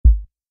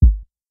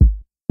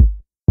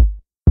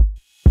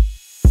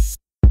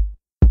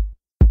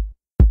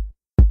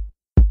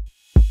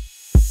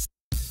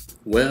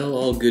Well,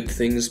 all good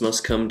things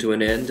must come to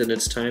an end, and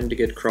it's time to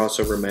get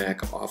CrossOver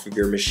Mac off of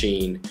your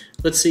machine.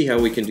 Let's see how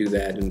we can do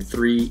that in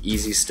 3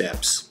 easy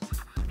steps.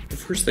 The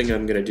first thing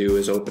I'm going to do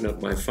is open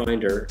up my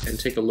Finder and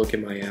take a look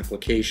in my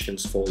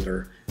Applications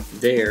folder.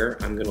 There,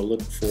 I'm going to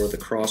look for the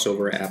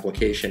CrossOver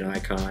application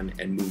icon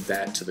and move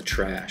that to the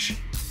trash.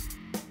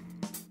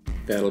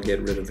 That'll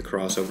get rid of the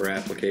CrossOver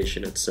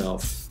application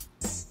itself.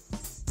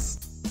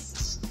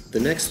 The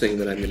next thing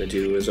that I'm going to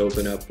do is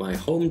open up my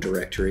home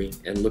directory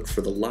and look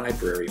for the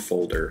library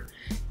folder.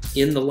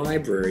 In the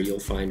library you'll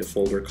find a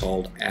folder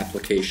called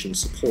Application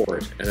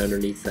Support, and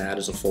underneath that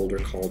is a folder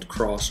called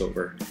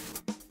CrossOver.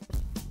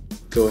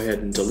 Go ahead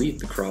and delete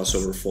the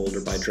CrossOver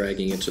folder by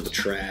dragging it to the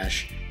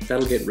trash.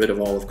 That'll get rid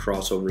of all of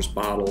CrossOver's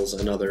bottles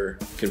and other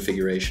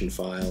configuration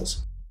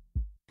files.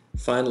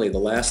 Finally, the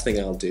last thing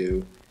I'll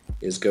do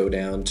is go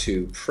down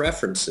to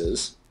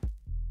Preferences,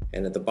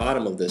 and at the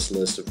bottom of this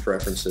list of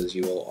preferences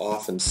you will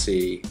often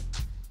see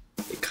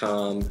a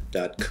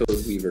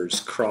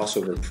com.codeweaver's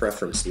CrossOver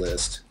preference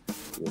list.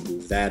 We'll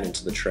move that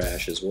into the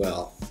trash as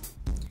well.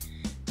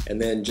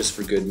 And then, just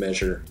for good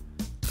measure,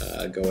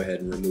 go ahead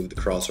and remove the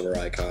CrossOver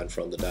icon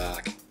from the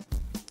dock.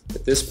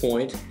 At this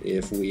point,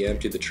 if we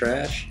empty the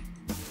trash,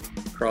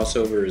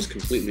 CrossOver is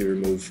completely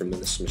removed from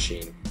this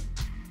machine.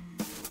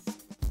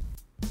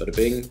 Bada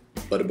bing,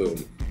 bada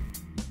boom.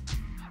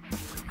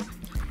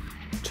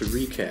 To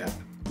recap,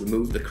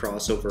 remove the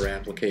CrossOver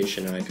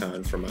application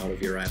icon from out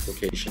of your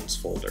Applications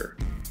folder.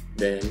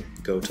 Then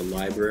go to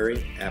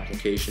Library,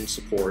 Application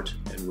Support,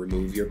 and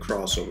remove your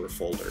CrossOver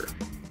folder.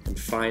 And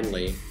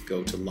finally,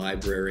 go to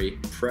Library,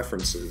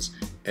 Preferences,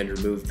 and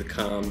remove the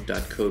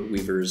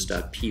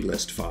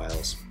com.codeweavers.plist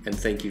files. And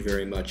thank you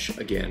very much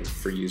again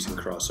for using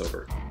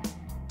CrossOver.